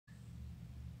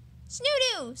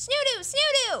Snoodoo! Snoodoo!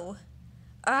 Snoodoo!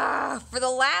 For the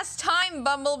last time,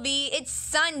 Bumblebee, it's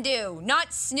Sundew, not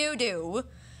Snoodoo.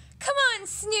 Come on,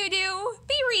 Snoodoo,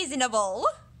 be reasonable.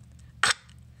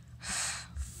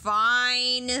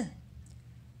 Fine.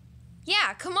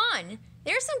 Yeah, come on.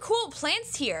 There's some cool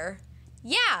plants here.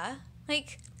 Yeah,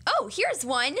 like, oh, here's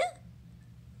one.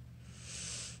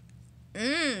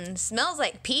 Smells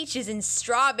like peaches and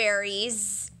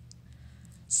strawberries.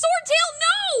 Swordtail,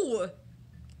 no!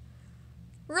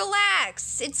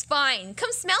 Relax, it's fine.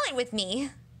 Come smell it with me.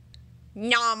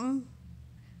 Nom.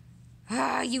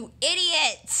 You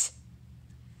idiot!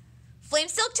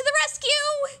 Flamesilk to the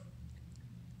rescue!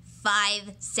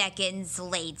 5 seconds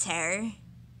later.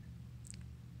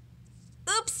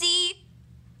 Oopsie.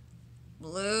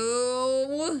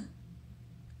 Blue.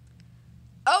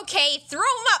 Okay, throw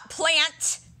 'em up,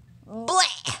 plant.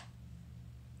 Bleh.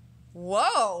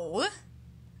 Whoa.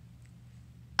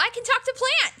 I can talk to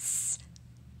plants.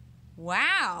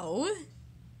 Wow.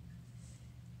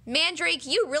 Mandrake,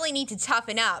 you really need to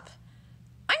toughen up.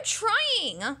 I'm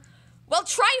trying. Well,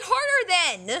 try harder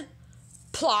then.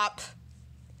 Plop.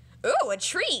 Ooh, a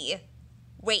tree.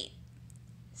 Wait.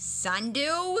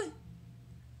 Sundew?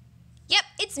 Yep,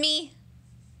 it's me.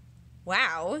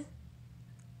 Wow.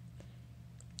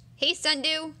 Hey,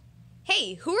 Sundew.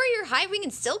 Hey, who are your Highwing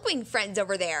and Silkwing friends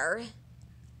over there?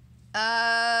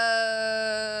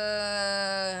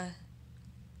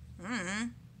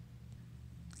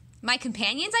 My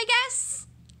companions, I guess?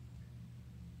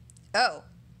 Oh.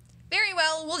 Very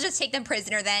well, we'll just take them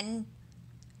prisoner then.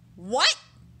 What?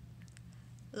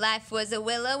 Life was a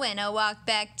willow and I walked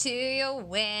back to your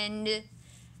wind.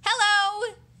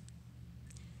 Hello!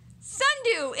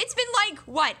 Sundew, it's been like,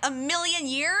 what, 1,000,000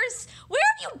 years? Where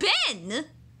have you been?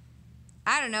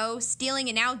 I don't know, stealing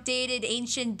an outdated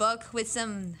ancient book with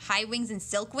some Highwings and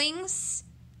Silkwings?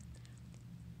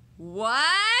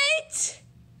 What?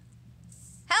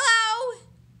 Hello?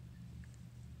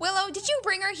 Willow, did you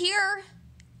bring her here?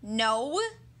 No.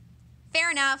 Fair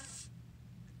enough.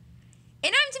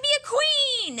 And I'm to be a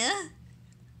queen!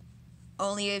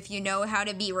 Only if you know how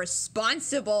to be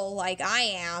responsible like I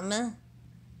am.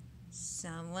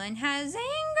 Someone has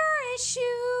anger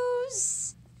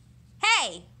issues.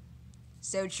 Hey!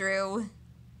 So true.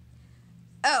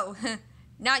 Oh,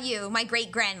 not you, my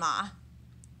great-grandma.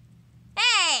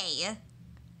 Hey!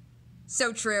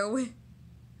 So true.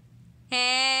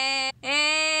 Hey!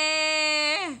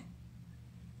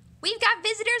 We've got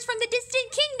visitors from the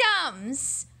distant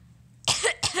kingdoms!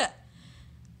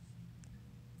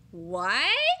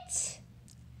 What?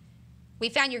 We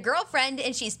found your girlfriend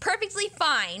and she's perfectly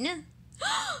fine.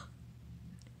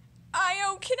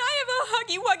 Io, can I have a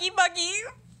huggy-wuggy-buggy?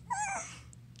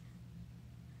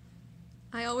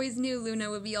 I always knew Luna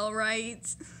would be all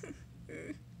right.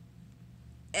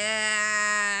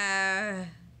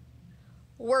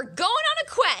 We're going on a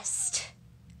quest.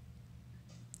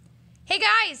 Hey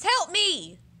guys, help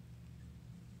me.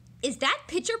 Is that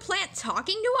pitcher plant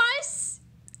talking to us?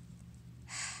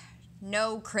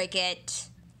 No, Cricket.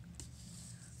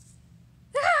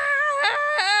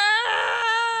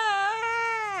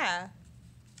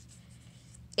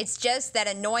 It's just that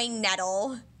annoying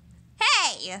nettle.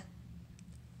 Hey!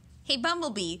 Hey,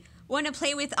 Bumblebee, want to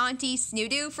play with Auntie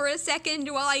Snoodoo for a second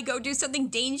while I go do something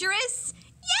dangerous?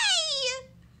 Yay!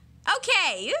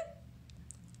 Okay.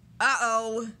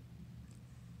 Uh-oh.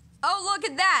 Oh, look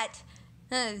at that.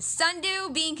 Sundew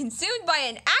being consumed by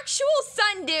an actual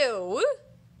Sundew.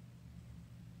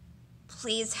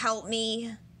 Please help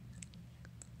me.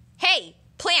 Hey,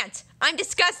 plant, I'm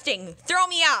disgusting. Throw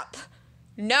me up.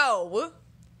 No.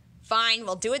 Fine,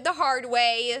 we'll do it the hard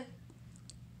way.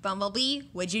 Bumblebee,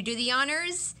 would you do the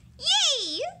honors?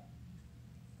 Yay!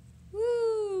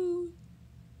 Woo!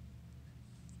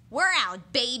 We're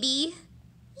out, baby.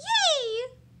 Yay!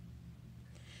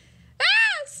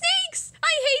 Ah, snakes! I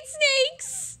hate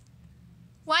snakes!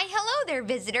 Why, hello there,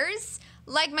 visitors.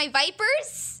 Like my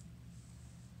vipers?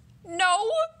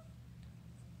 No.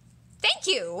 Thank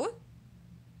you.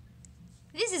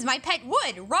 This is my pet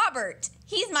Wood, Robert.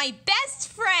 He's my best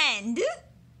friend.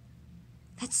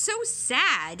 That's so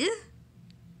sad.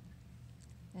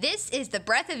 This is the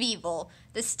breath of evil,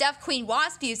 the stuff Queen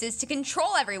Wasp uses to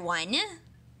control everyone.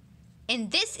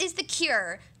 And this is the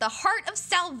cure, the heart of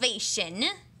salvation.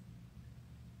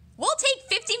 We'll take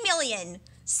 50 million.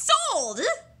 Sold!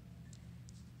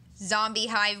 Zombie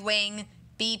Highwing,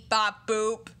 beep bop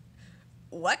boop.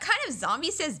 What kind of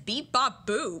zombie says beep bop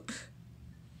boop?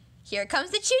 Here comes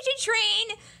the choo-choo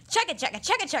train. Chugga chugga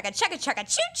chugga chugga chugga chugga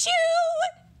choo-choo.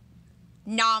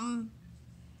 Nom.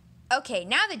 Okay,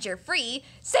 now that you're free,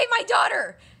 save my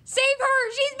daughter! Save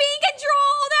her! She's being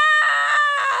controlled! Ah!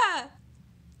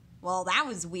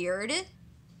 was weird.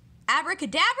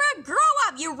 Abracadabra, grow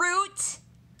up, you root!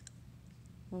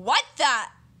 What the?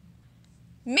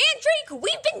 Mandrake,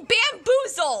 we've been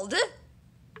bamboozled!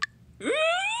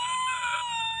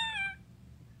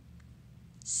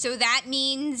 So that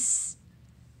means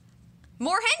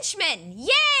more henchmen!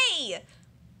 Yay!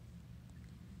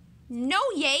 No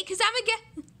yay, cause I'm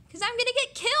gonna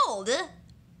get killed.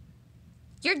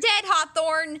 You're dead,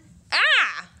 Hawthorne.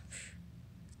 Ah!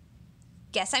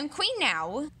 Guess I'm queen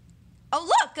now.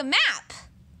 Oh look, a map.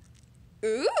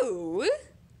 Ooh.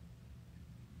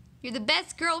 You're the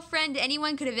best girlfriend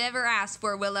anyone could have ever asked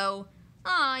for, Willow.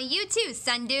 Aw, you too,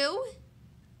 Sundew.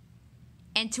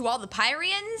 And to all the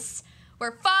Pyrians,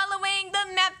 we're following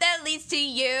the map that leads to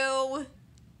you.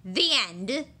 The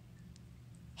end.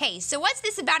 Hey, so what's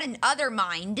this about an other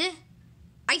mind?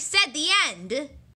 I said the end.